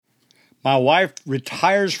My wife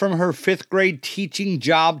retires from her 5th grade teaching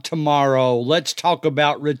job tomorrow. Let's talk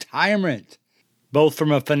about retirement, both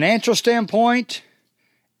from a financial standpoint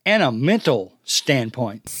and a mental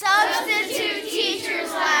standpoint. Substitute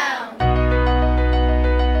Teachers Lounge.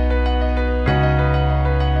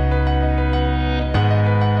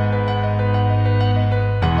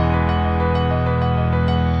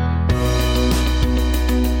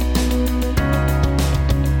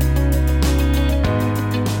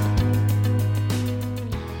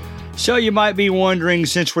 So you might be wondering,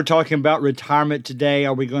 since we're talking about retirement today,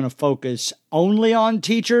 are we going to focus only on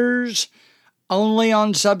teachers? Only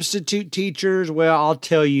on substitute teachers? Well, I'll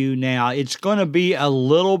tell you now, it's going to be a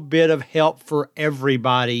little bit of help for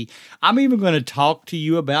everybody. I'm even going to talk to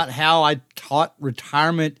you about how I taught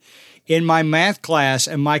retirement in my math class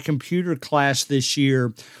and my computer class this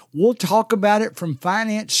year. We'll talk about it from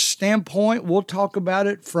finance standpoint. We'll talk about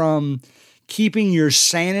it from keeping your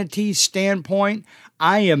sanity standpoint.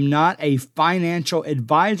 I am not a financial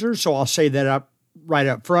advisor, so I'll say that right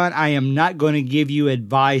up front. I am not going to give you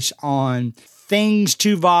advice on things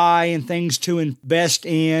to buy and things to invest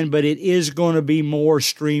in, but it is going to be more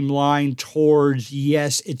streamlined towards,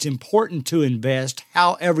 yes, it's important to invest,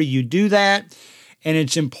 however you do that, and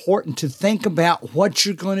it's important to think about what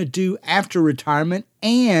you're going to do after retirement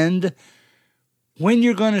and when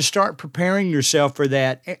you're going to start preparing yourself for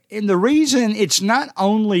that. And the reason it's not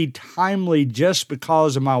only timely just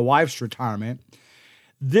because of my wife's retirement,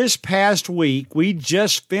 this past week, we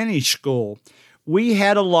just finished school. We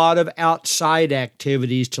had a lot of outside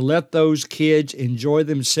activities to let those kids enjoy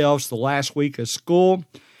themselves the last week of school.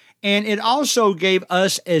 And it also gave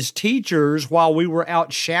us as teachers, while we were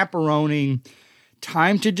out chaperoning,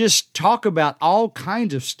 time to just talk about all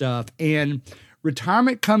kinds of stuff. And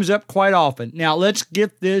retirement comes up quite often. Now, let's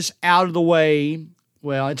get this out of the way.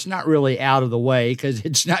 Well, it's not really out of the way because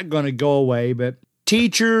it's not going to go away, but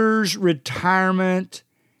teachers' retirement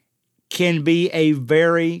can be a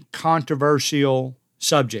very controversial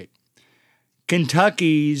subject.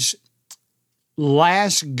 Kentucky's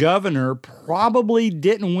last governor probably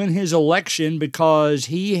didn't win his election because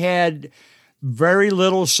he had very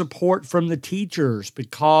little support from the teachers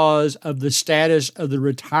because of the status of the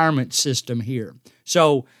retirement system here.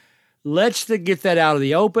 So let's get that out of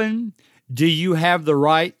the open. Do you have the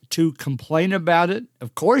right to complain about it?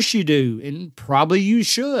 Of course you do, and probably you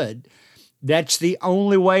should. That's the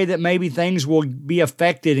only way that maybe things will be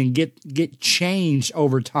affected and get changed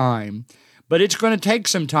over time. But it's going to take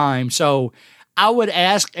some time. So I would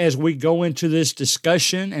ask, as we go into this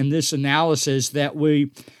discussion and this analysis, that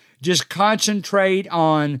we just concentrate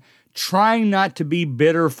on trying not to be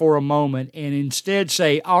bitter for a moment and instead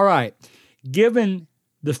say, all right, given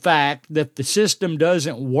the fact that the system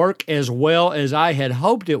doesn't work as well as I had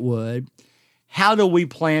hoped it would, how do we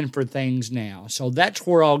plan for things now? So that's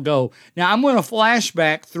where I'll go. Now, I'm going to flash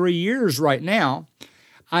back 3 years right now.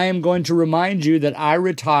 I am going to remind you that I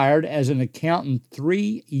retired as an accountant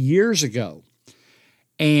 3 years ago.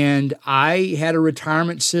 And I had a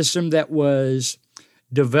retirement system that was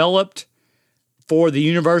developed for the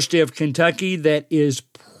University of Kentucky that is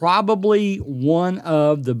probably one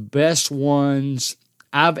of the best ones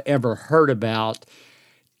I've ever heard about.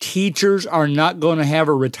 Teachers are not going to have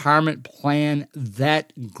a retirement plan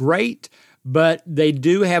that great, but they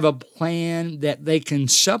do have a plan that they can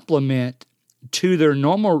supplement to their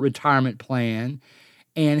normal retirement plan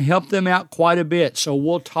and help them out quite a bit. So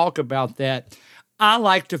we'll talk about that. I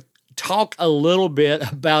like to talk a little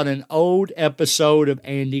bit about an old episode of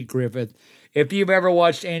Andy Griffith. If you've ever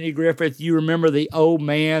watched Andy Griffith, you remember the old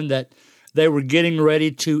man that they were getting ready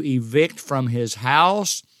to evict from his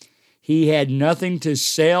house. He had nothing to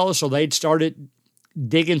sell, so they'd started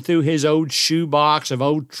digging through his old shoebox of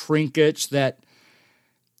old trinkets that,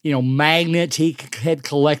 magnets he had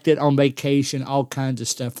collected on vacation, all kinds of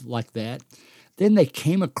stuff like that. Then they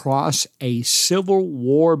came across a Civil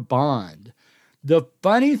War bond. The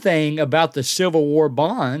funny thing about the Civil War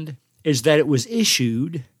bond is that it was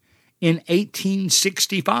issued in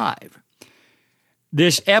 1865.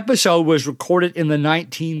 This episode was recorded in the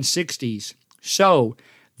 1960s. So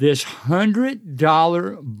this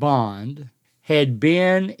 $100 bond had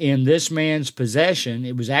been in this man's possession.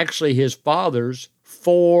 It was actually his father's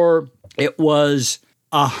it was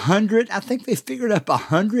 100, I think they figured up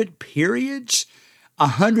 100 periods.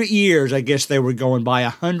 100 years, I guess they were going by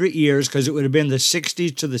 100 years because it would have been the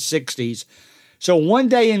 60s to the 60s. So one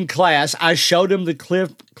day in class, I showed him the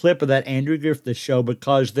clip of that Andy Griffith show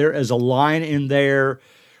because there is a line in there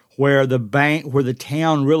where the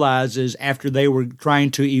town realizes after they were trying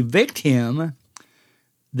to evict him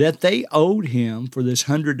that they owed him for this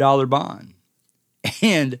 $100 bond.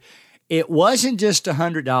 And It wasn't just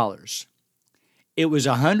 $100. It was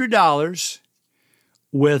 $100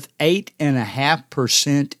 with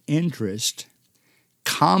 8.5% interest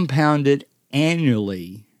compounded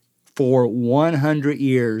annually for 100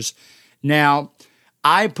 years. Now,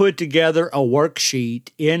 I put together a worksheet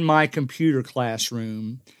in my computer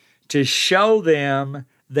classroom to show them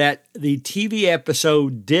that the TV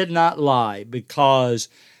episode did not lie, because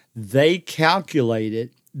they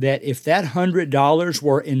calculated that if that $100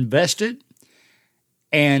 were invested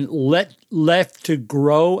and left to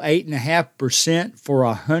grow 8.5% for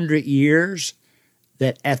 100 years,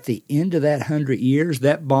 that at the end of that 100 years,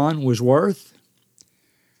 that bond was worth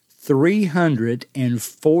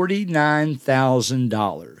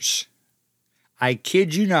 $349,000. I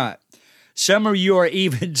kid you not. Some of you are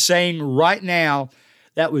even saying right now,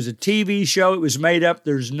 that was a TV show. It was made up.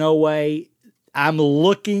 There's no way. I'm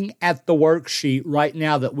looking at the worksheet right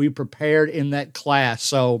now that we prepared in that class.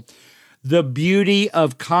 So the beauty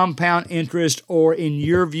of compound interest, or in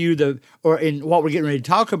your view, or in what we're getting ready to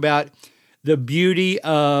talk about, the beauty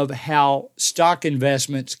of how stock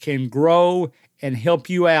investments can grow and help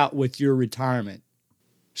you out with your retirement.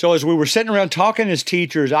 So as we were sitting around talking as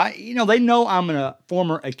teachers, they know I'm a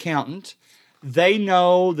former accountant. They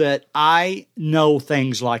know that I know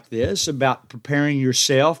things like this about preparing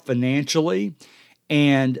yourself financially.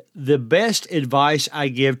 And the best advice I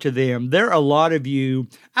give to them, there are a lot of you,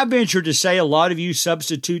 I venture to say a lot of you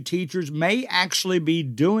substitute teachers may actually be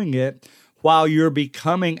doing it while you're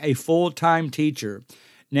becoming a full-time teacher.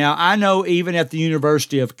 Now, I know even at the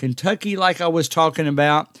University of Kentucky, like I was talking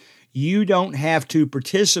about, you don't have to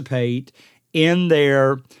participate in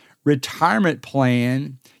their retirement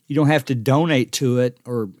plan. You don't have to donate to it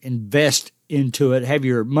or invest into it, have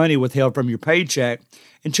your money withheld from your paycheck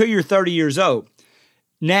until you're 30 years old.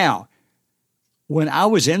 Now, when I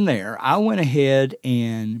was in there, I went ahead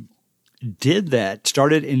and did that,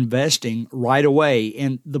 started investing right away.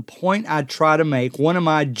 And the point I try to make, one of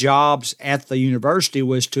my jobs at the university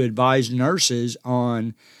was to advise nurses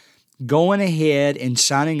on going ahead and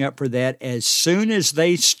signing up for that as soon as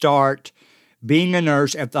they start being a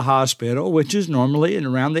nurse at the hospital, which is normally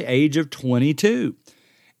around the age of 22.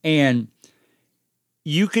 And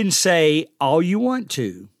you can say all you want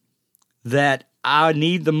to that I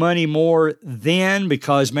need the money more then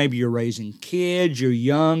because maybe you're raising kids, you're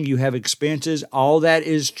young, you have expenses. All that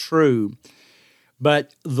is true.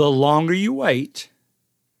 But the longer you wait,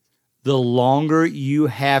 the longer you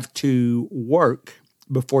have to work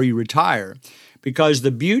before you retire. Because the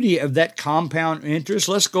beauty of that compound interest,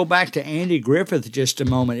 let's go back to Andy Griffith just a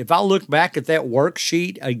moment. If I look back at that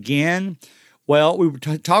worksheet again, well, we were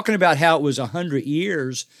talking about how it was 100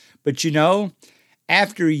 years, but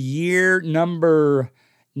after year number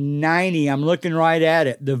 90, I'm looking right at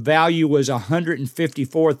it, the value was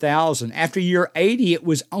 $154,000. After year 80, it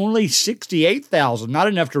was only $68,000, not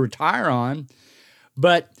enough to retire on.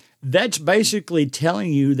 But that's basically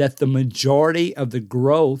telling you that the majority of the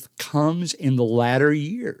growth comes in the latter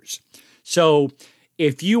years. So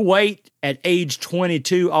if you wait at age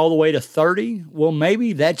 22 all the way to 30, well,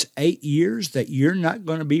 maybe that's 8 years that you're not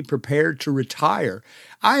going to be prepared to retire.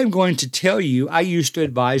 I am going to tell you, I used to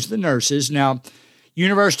advise the nurses. Now,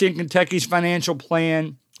 University of Kentucky's financial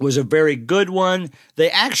plan was a very good one.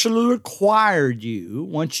 They actually required you,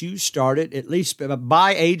 once you started, at least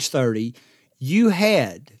by age 30, you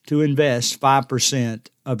had to invest 5%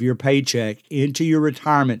 of your paycheck into your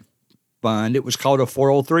retirement fund. It was called a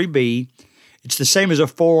 403B. It's the same as a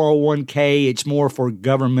 401k. It's more for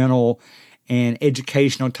governmental and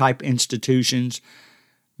educational type institutions.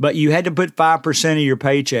 But you had to put 5% of your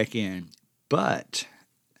paycheck in. But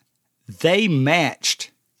they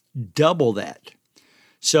matched double that.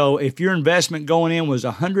 So if your investment going in was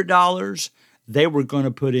 $100, they were going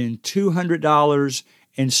to put in $200.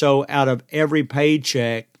 And so out of every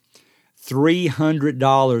paycheck,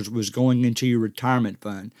 $300 was going into your retirement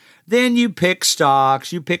fund. Then you pick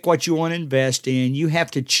stocks, you pick what you want to invest in. You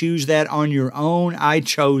have to choose that on your own. I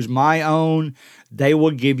chose my own. They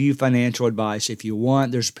will give you financial advice if you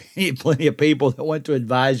want. There's plenty of people that want to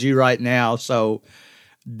advise you right now. So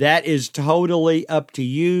that is totally up to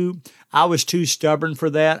you. I was too stubborn for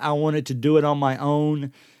that. I wanted to do it on my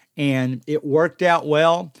own, and it worked out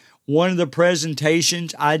well. One of the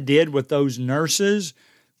presentations I did with those nurses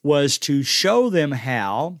was to show them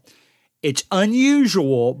how it's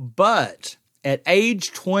unusual, but at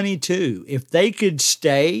age 22, if they could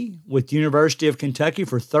stay with University of Kentucky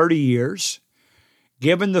for 30 years,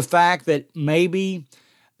 given the fact that maybe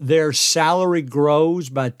their salary grows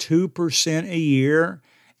by 2% a year,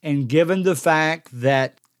 and given the fact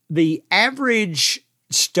that the average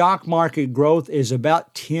stock market growth is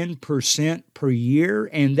about 10% per year,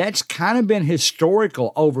 and that's kind of been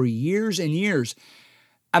historical over years and years.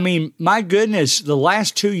 I mean, my goodness, the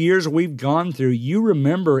last 2 years we've gone through, you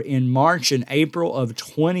remember in March and April of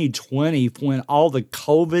 2020 when all the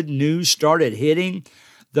COVID news started hitting,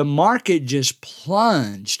 the market just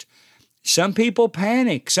plunged. Some people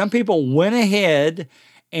panicked. Some people went ahead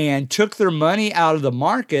and took their money out of the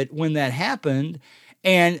market when that happened,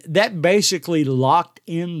 and that basically locked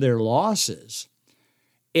in their losses.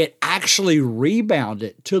 It actually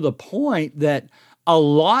rebounded to the point that a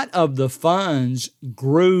lot of the funds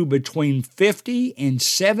grew between 50 and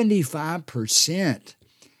 75%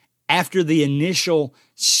 after the initial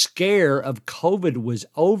scare of COVID was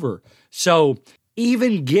over. So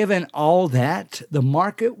even given all that, the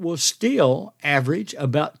market will still average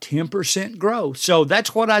about 10% growth. So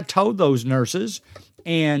that's what I told those nurses.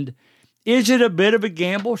 And is it a bit of a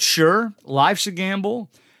gamble? Sure, life's a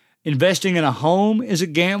gamble. Investing in a home is a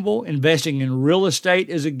gamble. Investing in real estate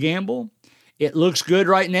is a gamble. It looks good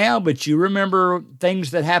right now, but you remember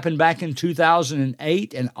things that happened back in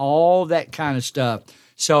 2008 and all that kind of stuff.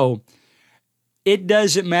 So it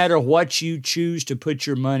doesn't matter what you choose to put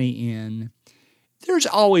your money in. There's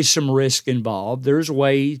always some risk involved. There's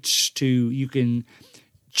ways you can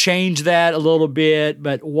change that a little bit,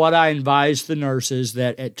 but what I advise the nurses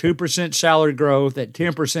that at 2% salary growth, at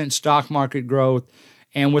 10% stock market growth,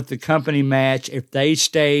 and with the company match, if they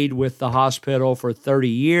stayed with the hospital for 30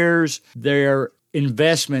 years, their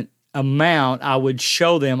investment amount I would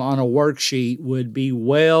show them on a worksheet would be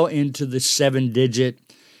well into the 7-digit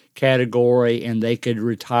category, and they could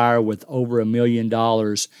retire with over $1 million.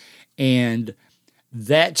 And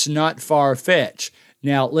that's not far-fetched.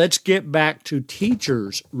 Now, let's get back to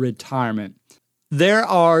teachers' retirement. There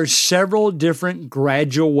are several different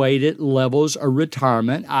graduated levels of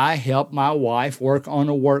retirement. I helped my wife work on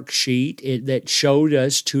a worksheet that showed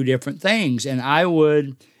us 2 different things, and I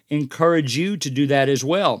would encourage you to do that as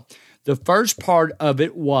well. The first part of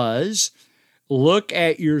it was look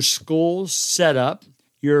at your school's setup,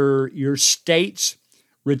 your state's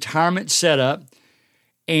retirement setup,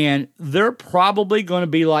 and they're probably going to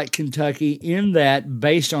be like Kentucky in that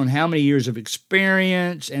based on how many years of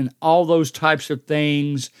experience and all those types of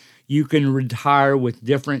things, you can retire with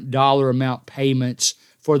different dollar amount payments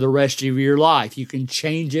for the rest of your life. You can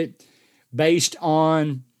change it based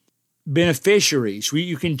on beneficiaries.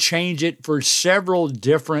 You can change it for several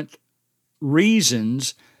different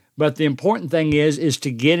reasons, but the important thing is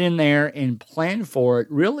to get in there and plan for it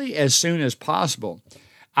really as soon as possible.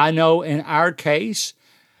 I know in our case,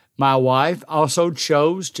 my wife also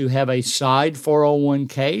chose to have a side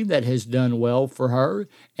 401k that has done well for her.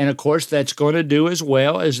 And of course, that's going to do as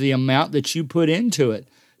well as the amount that you put into it.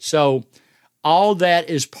 So all that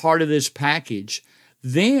is part of this package.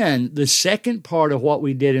 Then the second part of what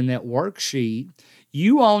we did in that worksheet,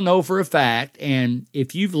 you all know for a fact, and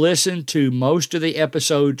if you've listened to most of the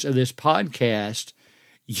episodes of this podcast,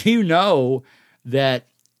 you know that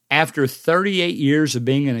after 38 years of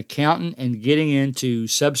being an accountant and getting into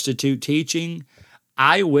substitute teaching,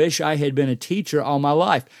 I wish I had been a teacher all my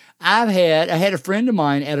life. I had a friend of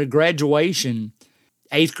mine at a graduation,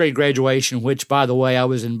 8th grade graduation, which, by the way, I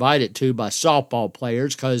was invited to by softball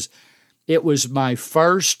players because it was my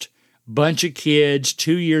first bunch of kids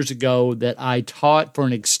 2 years ago that I taught for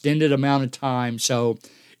an extended amount of time. So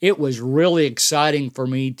it was really exciting for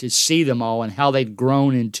me to see them all and how they'd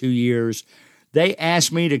grown in 2 years. They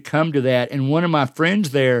asked me to come to that, and one of my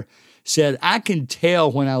friends there said, I can tell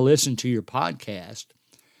when I listen to your podcast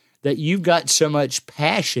that you've got so much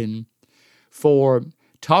passion for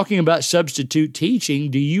talking about substitute teaching.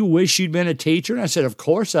 Do you wish you'd been a teacher? And I said, of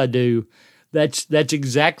course I do. That's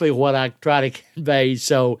exactly what I try to convey.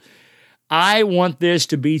 So I want this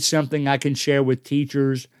to be something I can share with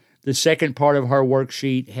teachers. The second part of her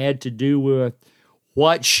worksheet had to do with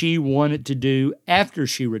what she wanted to do after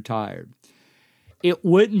she retired. It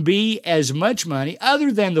wouldn't be as much money,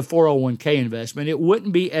 other than the 401k investment, it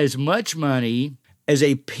wouldn't be as much money as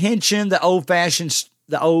a pension, the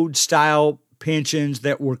old style pensions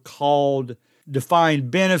that were called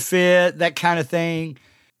defined benefit, that kind of thing.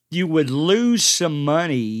 You would lose some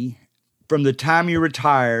money from the time you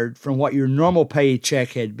retired from what your normal paycheck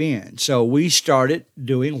had been. So we started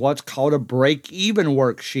doing what's called a break-even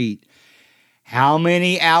worksheet. How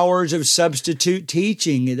many hours of substitute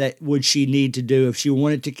teaching that would she need to do if she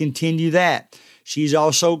wanted to continue that? She's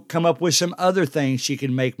also come up with some other things she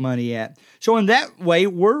can make money at. So in that way,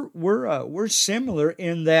 we're similar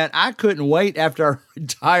in that I couldn't wait after I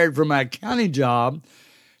retired from my accounting job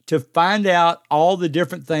to find out all the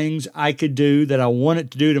different things I could do that I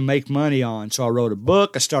wanted to do to make money on. So I wrote a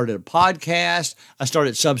book. I started a podcast. I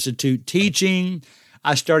started substitute teaching.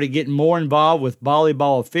 I started getting more involved with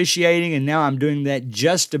volleyball officiating, and now I'm doing that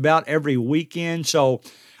just about every weekend. So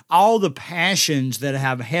all the passions that I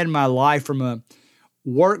have had in my life from a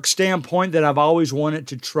work standpoint that I've always wanted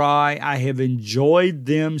to try, I have enjoyed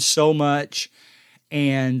them so much.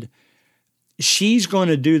 And she's going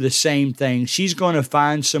to do the same thing. She's going to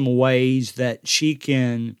find some ways that she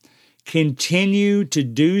can continue to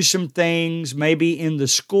do some things, maybe in the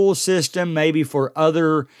school system, maybe for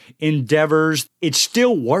other endeavors. It's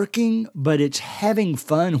still working, but it's having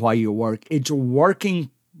fun while you work. It's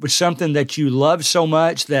working with something that you love so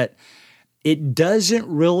much that it doesn't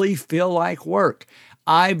really feel like work.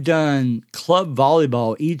 I've done club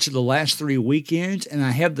volleyball each of the last 3 weekends, and I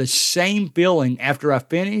have the same feeling after I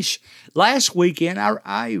finish. Last weekend,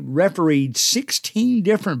 I refereed 16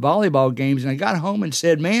 different volleyball games, and I got home and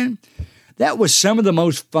said, man, that was some of the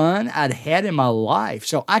most fun I'd had in my life.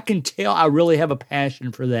 So I can tell I really have a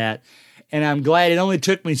passion for that, and I'm glad it only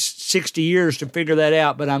took me 60 years to figure that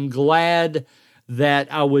out, but I'm glad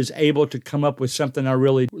that I was able to come up with something I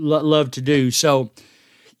really love to do. So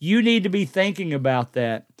you need to be thinking about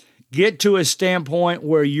that. Get to a standpoint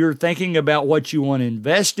where you're thinking about what you want to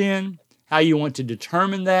invest in, how you want to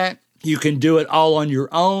determine that. You can do it all on your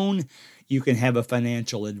own. You can have a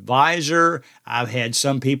financial advisor. I've had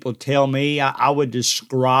some people tell me I would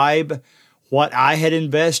describe what I had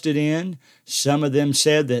invested in. Some of them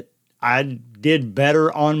said that I did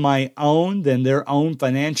better on my own than their own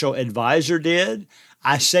financial advisor did.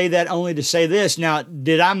 I say that only to say this. Now,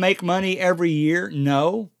 did I make money every year?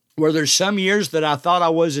 No. Were there some years that I thought I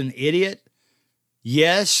was an idiot?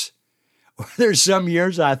 Yes. Were there some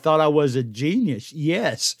years I thought I was a genius?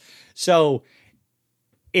 Yes. So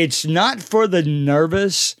it's not for the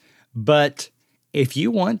nervous, but if you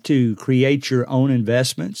want to create your own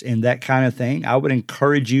investments and that kind of thing, I would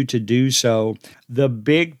encourage you to do so. The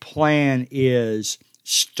big plan is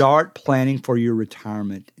start planning for your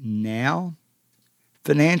retirement now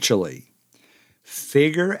financially.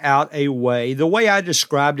 Figure out a way, the way I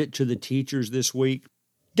described it to the teachers this week.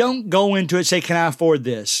 Don't go into it, say, can I afford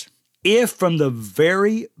this? If from the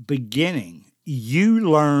very beginning you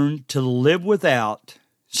learn to live without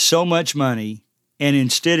so much money and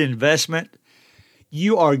instead investment,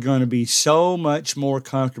 you are going to be so much more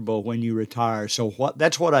comfortable when you retire. So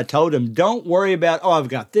that's what I told them. Don't worry about, I've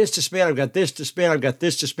got this to spend, I've got this to spend, I've got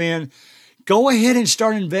this to spend. Go ahead and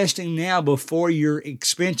start investing now before your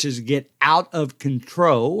expenses get out of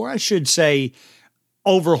control, or I should say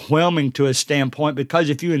overwhelming to a standpoint, because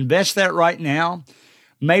if you invest that right now,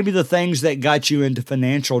 maybe the things that got you into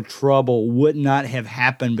financial trouble would not have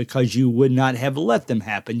happened because you would not have let them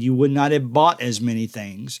happen. You would not have bought as many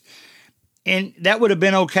things. And that would have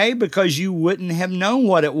been okay because you wouldn't have known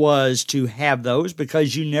what it was to have those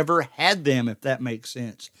because you never had them, if that makes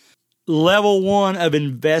sense. Level 1 of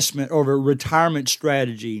investment or a retirement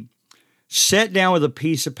strategy, sit down with a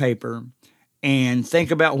piece of paper and think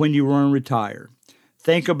about when you want to retire.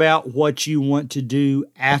 Think about what you want to do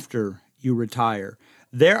after you retire.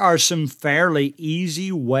 There are some fairly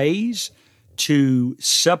easy ways to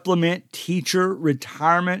supplement teacher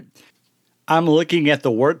retirement. I'm looking at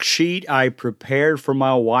the worksheet I prepared for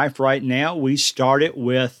my wife right now. We started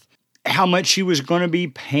with how much she was going to be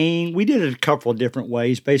paying. We did it a couple of different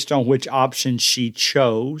ways based on which option she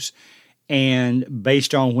chose and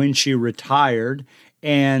based on when she retired.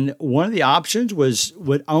 And one of the options was it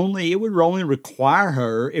would only require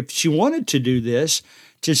her, if she wanted to do this,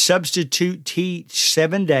 to substitute teach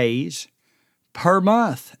 7 days per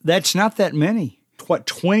month. That's not that many.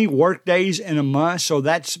 20 work days in a month, so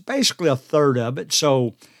that's basically a third of it.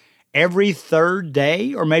 So every third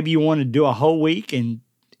day, or maybe you want to do a whole week and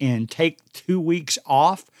take 2 weeks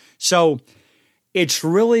off. So it's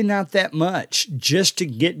really not that much just to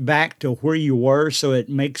get back to where you were, so it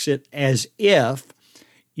makes it as if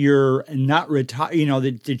you're not retired,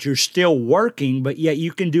 that you're still working, but yet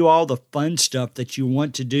you can do all the fun stuff that you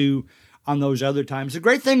want to do on those other times. The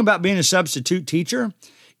great thing about being a substitute teacher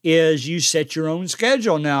is you set your own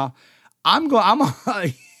schedule. Now, I've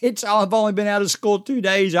only been out of school 2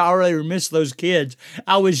 days. I already miss those kids.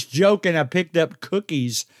 I was joking. I picked up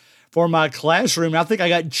cookies for my classroom. I think I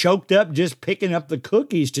got choked up just picking up the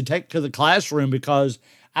cookies to take to the classroom because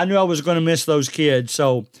I knew I was going to miss those kids.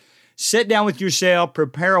 So sit down with yourself,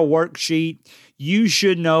 prepare a worksheet. You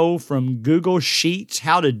should know from Google Sheets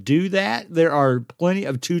how to do that. There are plenty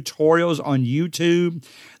of tutorials on YouTube.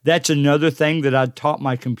 That's another thing that I taught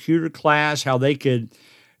my computer class, how they could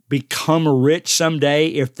become rich someday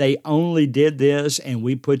if they only did this. And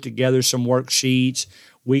we put together some worksheets.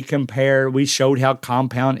 We showed how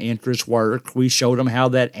compound interest worked. We showed them how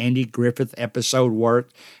that Andy Griffith episode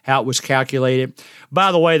worked, how it was calculated.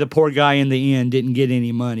 By the way, the poor guy in the end didn't get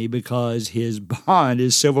any money because his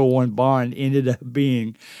Civil War bond, ended up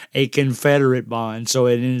being a Confederate bond. So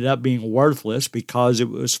it ended up being worthless because it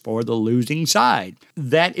was for the losing side.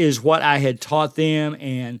 That is what I had taught them,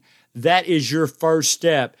 and that is your first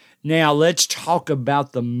step. Now, let's talk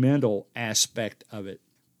about the mental aspect of it.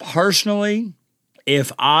 Personally,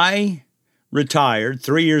 if I retired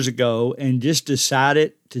 3 years ago and just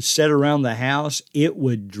decided to sit around the house, it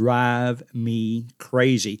would drive me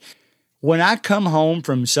crazy. When I come home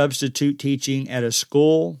from substitute teaching at a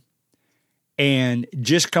school and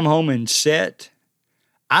just come home and sit,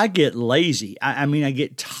 I get lazy. I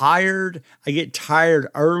get tired. I get tired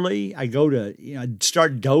early. I go to,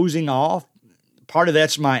 start dozing off. Part of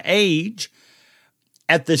that's my age.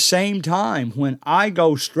 At the same time, when I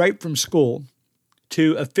go straight from school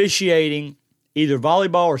to officiating either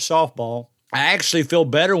volleyball or softball, I actually feel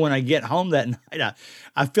better when I get home that night.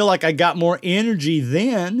 I feel like I got more energy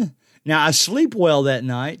then. Now, I sleep well that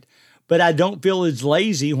night, but I don't feel as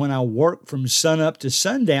lazy when I work from sunup to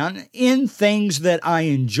sundown in things that I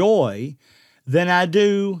enjoy than I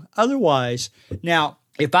do otherwise. Now,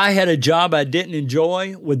 if I had a job I didn't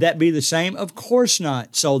enjoy, would that be the same? Of course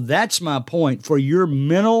not. So that's my point. For your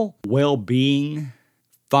mental well-being,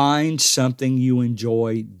 find something you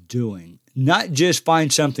enjoy doing. Not just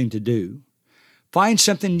find something to do. Find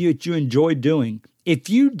something that you enjoy doing.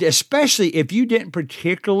 Especially if you didn't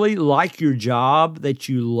particularly like your job that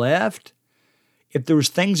you left, if there was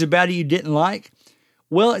things about it you didn't like,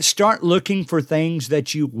 well, start looking for things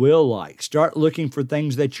that you will like. Start looking for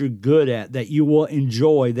things that you're good at, that you will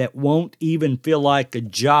enjoy, that won't even feel like a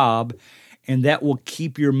job, and that will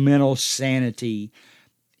keep your mental sanity.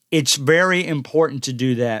 It's very important to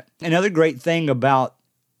do that. Another great thing about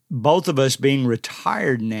both of us being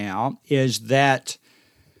retired now is that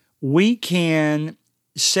we can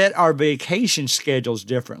set our vacation schedules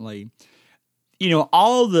differently.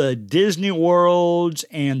 All the Disney Worlds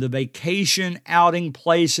and the vacation outing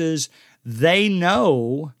places, they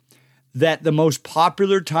know that the most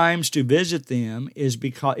popular times to visit them is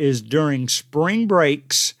during spring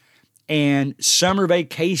breaks and summer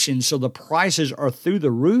vacations, so the prices are through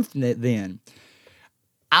the roof then.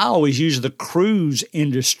 I always use the cruise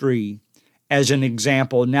industry as an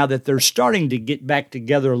example now that they're starting to get back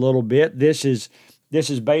together a little bit. This is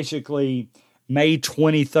basically May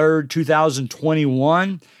 23rd,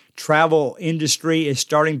 2021. Travel industry is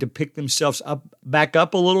starting to pick themselves back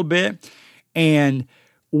up a little bit, and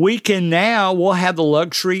we'll have the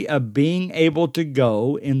luxury of being able to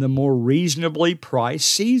go in the more reasonably priced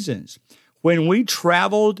seasons. When we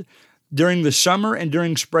traveled during the summer and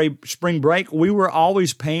during spring break, we were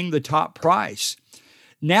always paying the top price.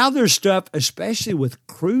 Now there's stuff, especially with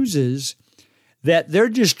cruises, that they're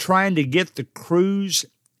just trying to get the cruise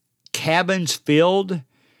cabins filled,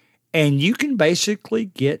 and you can basically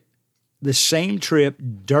get the same trip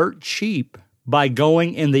dirt cheap by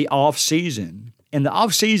going in the off season. And the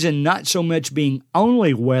off season not so much being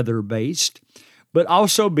only weather based, but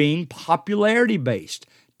also being popularity based,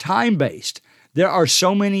 time based. There are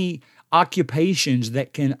so many occupations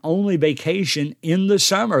that can only vacation in the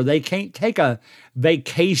summer. They can't take a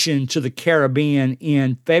vacation to the Caribbean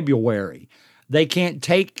in February. They can't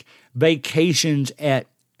take vacations at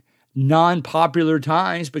non-popular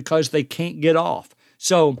times because they can't get off.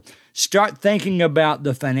 So start thinking about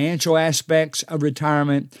the financial aspects of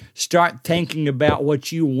retirement. Start thinking about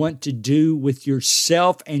what you want to do with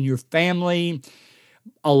yourself and your family.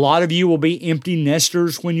 A lot of you will be empty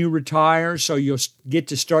nesters when you retire, so you'll get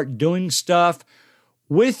to start doing stuff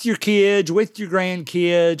with your kids, with your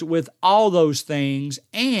grandkids, with all those things,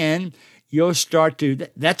 and you'll start to,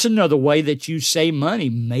 that's another way that you save money.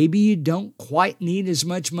 Maybe you don't quite need as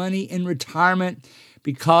much money in retirement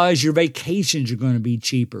because your vacations are going to be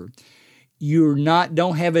cheaper.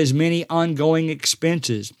 Don't have as many ongoing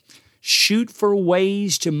expenses. Shoot for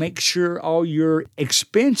ways to make sure all your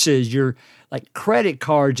expenses, your like credit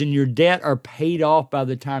cards and your debt are paid off by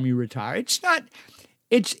the time you retire. It's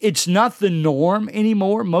not the norm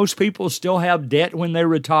anymore. Most people still have debt when they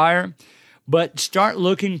retire, but start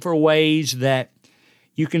looking for ways that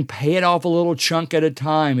you can pay it off a little chunk at a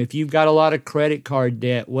time. If you've got a lot of credit card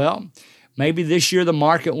debt, well, maybe this year the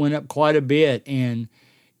market went up quite a bit, and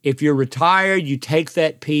if you're retired, you take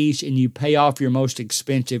that piece and you pay off your most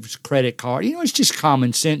expensive credit card. It's just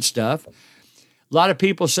common sense stuff. A lot of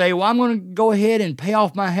people say, well, I'm going to go ahead and pay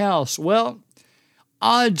off my house. Well,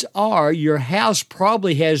 odds are your house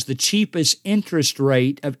probably has the cheapest interest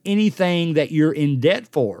rate of anything that you're in debt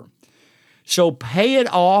for. So pay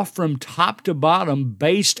it off from top to bottom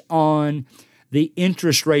based on the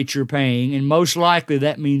interest rate you're paying. And most likely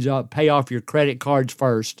that means pay off your credit cards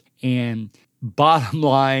first. And bottom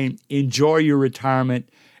line, enjoy your retirement.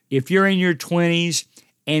 If you're in your 20s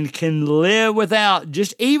and can live without,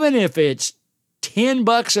 just even if it's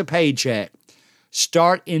 $10 a paycheck,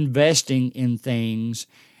 start investing in things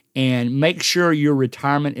and make sure your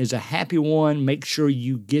retirement is a happy one. Make sure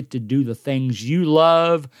you get to do the things you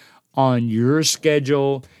love on your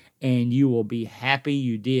schedule, and you will be happy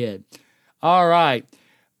you did. All right.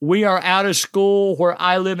 We are out of school where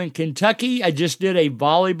I live in Kentucky. I just did a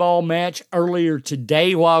volleyball match earlier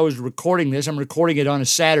today while I was recording this. I'm recording it on a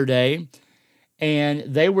Saturday. And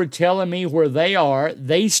they were telling me where they are,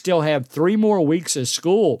 they still have 3 more weeks of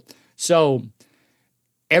school. So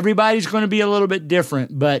everybody's going to be a little bit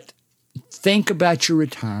different, but think about your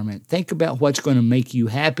retirement. Think about what's going to make you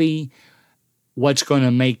happy, what's going to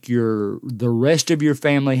make the rest of your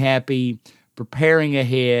family happy, preparing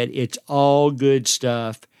ahead. It's all good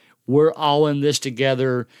stuff. We're all in this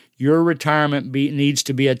together. Your retirement needs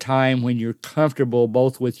to be a time when you're comfortable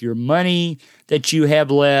both with your money that you have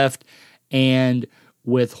left and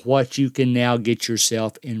with what you can now get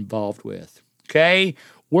yourself involved with. Okay?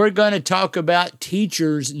 We're going to talk about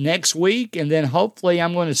teachers next week, and then hopefully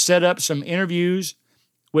I'm going to set up some interviews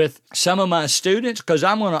with some of my students because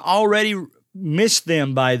I'm going to already miss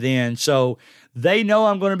them by then. So they know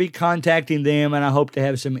I'm going to be contacting them, and I hope to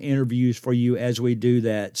have some interviews for you as we do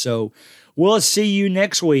that. So we'll see you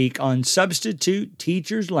next week on Substitute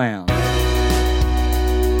Teachers Lounge.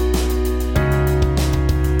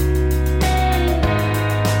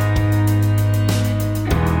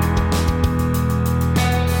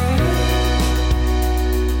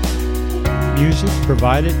 Music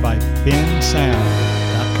provided by Ben Sound.